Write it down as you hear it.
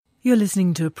You're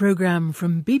listening to a programme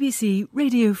from BBC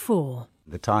Radio 4.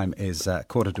 The time is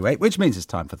 7:45, which means it's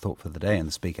time for Thought for the Day, and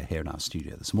the speaker here in our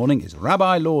studio this morning is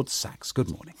Rabbi Lord Sachs.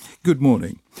 Good morning. Good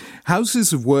morning.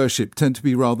 Houses of worship tend to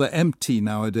be rather empty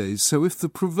nowadays, so if the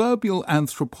proverbial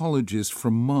anthropologist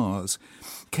from Mars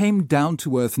came down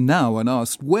to Earth now and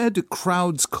asked, where do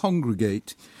crowds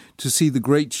congregate to see the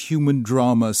great human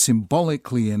drama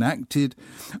symbolically enacted,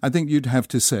 I think you'd have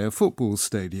to say a football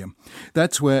stadium.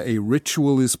 That's where a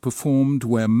ritual is performed,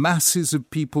 where masses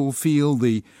of people feel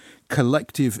the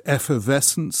collective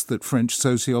effervescence that French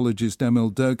sociologist Emile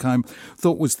Durkheim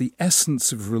thought was the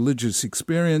essence of religious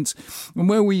experience, and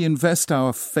where we invest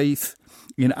our faith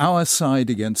in our side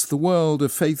against the world, a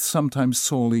faith sometimes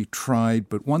sorely tried,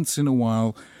 but once in a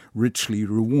while richly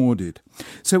rewarded.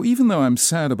 So even though I'm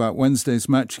sad about Wednesday's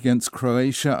match against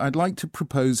Croatia, I'd like to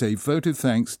propose a vote of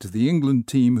thanks to the England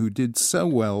team who did so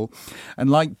well and,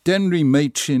 like Denry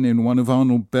Machin in one of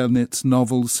Arnold Bennett's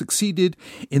novels, succeeded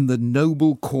in the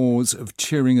noble cause of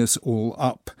cheering us all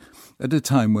up at a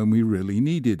time when we really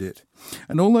needed it.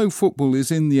 And although football is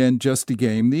in the end just a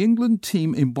game, the England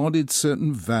team embodied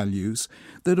certain values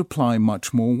that apply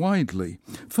much more widely.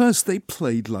 First, they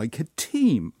played like a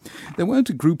team. They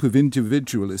weren't a group of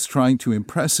individualists trying to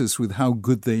impress us with how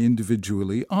good they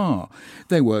individually are.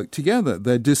 They worked together.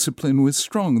 Their discipline was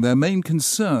strong. Their main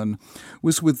concern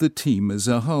was with the team as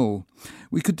a whole.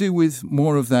 We could do with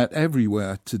more of that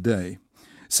everywhere today.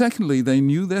 Secondly, they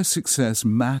knew their success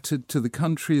mattered to the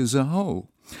country as a whole.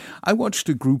 I watched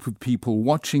a group of people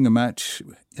watching a match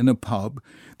in a pub.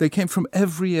 They came from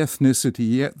every ethnicity,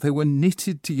 yet they were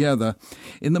knitted together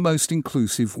in the most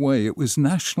inclusive way. It was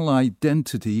national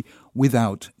identity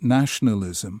without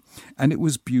nationalism, and it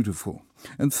was beautiful.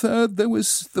 And third, there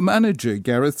was the manager,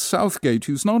 Gareth Southgate,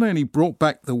 who's not only brought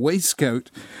back the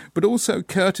waistcoat, but also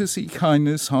courtesy,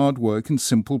 kindness, hard work, and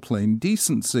simple plain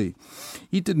decency.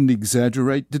 He didn't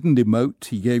exaggerate, didn't emote.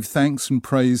 He gave thanks and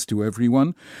praise to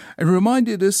everyone and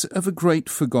reminded us of a great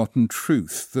forgotten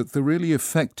truth, that the really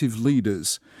effective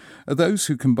leaders are those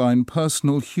who combine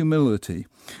personal humility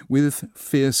with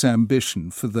fierce ambition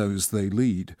for those they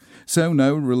lead. So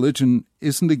no, religion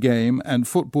isn't a game, and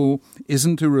football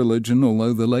isn't a religion,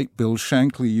 although the late Bill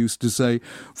Shankly used to say,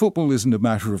 football isn't a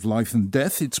matter of life and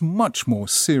death, it's much more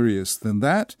serious than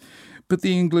that. But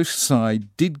the English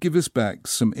side did give us back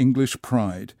some English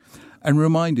pride and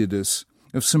reminded us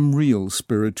of some real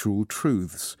spiritual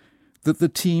truths, that the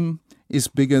team is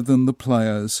bigger than the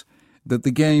players, that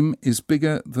the game is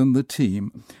bigger than the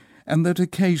team, and that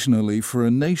occasionally for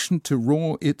a nation to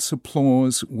roar its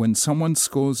applause when someone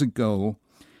scores a goal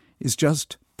is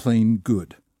just plain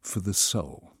good for the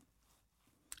soul.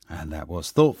 And that was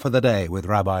Thought for the Day with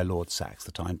Rabbi Lord Sachs.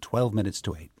 The time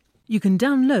 8:12. You can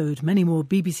download many more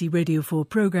BBC Radio 4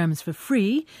 programmes for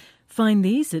free. Find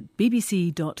these at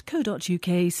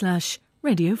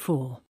bbc.co.uk/Radio4.